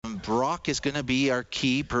Brock is going to be our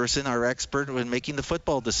key person, our expert in making the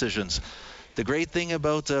football decisions. The great thing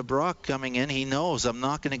about Brock coming in, he knows I'm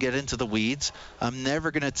not going to get into the weeds. I'm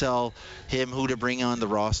never going to tell him who to bring on the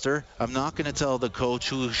roster. I'm not going to tell the coach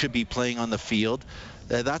who should be playing on the field.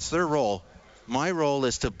 That's their role. My role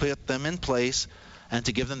is to put them in place and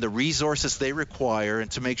to give them the resources they require and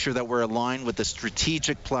to make sure that we're aligned with the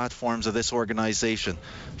strategic platforms of this organization.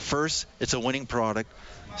 First, it's a winning product.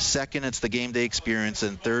 Second, it's the game day experience.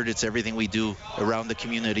 And third, it's everything we do around the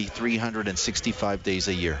community 365 days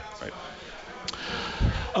a year. Right.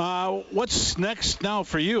 What's next now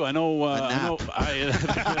for you? I know.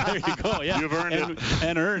 There you go. Yeah, you've earned it,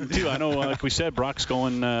 and earned too. I know. Like we said, Brock's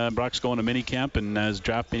going to mini camp, and as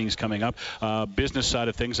draft meetings coming up, business side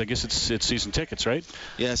of things, I guess it's season tickets, right?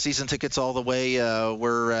 Yeah, season tickets all the way.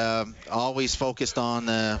 We're always focused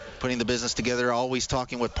on putting the business together. Always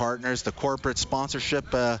talking with partners. The corporate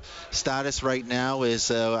sponsorship status right now is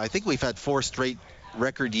I think we've had 4 straight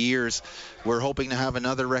record years. We're hoping to have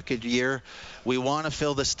another record year. We want to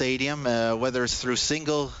fill the stadium, whether it's through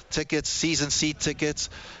single tickets, season seat tickets.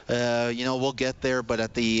 We'll get there, but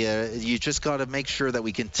at you just got to make sure that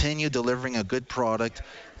we continue delivering a good product,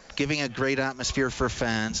 giving a great atmosphere for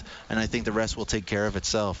fans, and I think the rest will take care of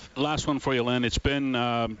itself. Last one for you, Len. It's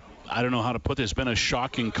been I don't know how to put this. It's been a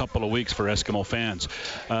shocking couple of weeks for Eskimo fans.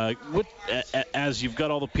 As you've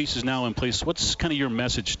got all the pieces now in place, what's kind of your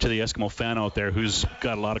message to the Eskimo fan out there who's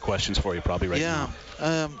got a lot of questions for you probably right now?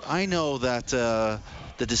 I know that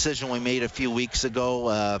the decision we made a few weeks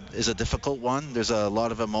ago is a difficult one. There's a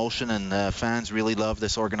lot of emotion, and fans really love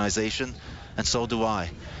this organization, and so do I.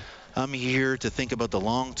 I'm here to think about the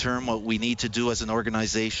long term, what we need to do as an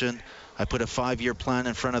organization. I put a 5-year plan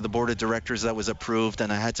in front of the board of directors that was approved,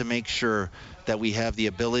 and I had to make sure that we have the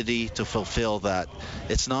ability to fulfill that.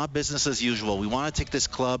 It's not business as usual. We want to take this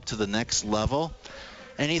club to the next level.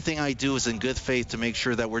 Anything I do is in good faith to make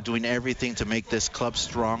sure that we're doing everything to make this club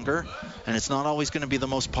stronger. And it's not always going to be the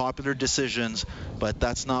most popular decisions, but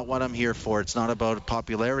that's not what I'm here for. It's not about a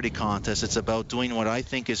popularity contest. It's about doing what I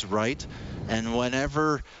think is right. And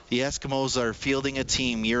whenever the Eskimos are fielding a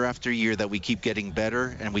team year after year, that we keep getting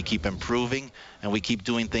better and we keep improving and we keep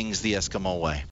doing things the Eskimo way.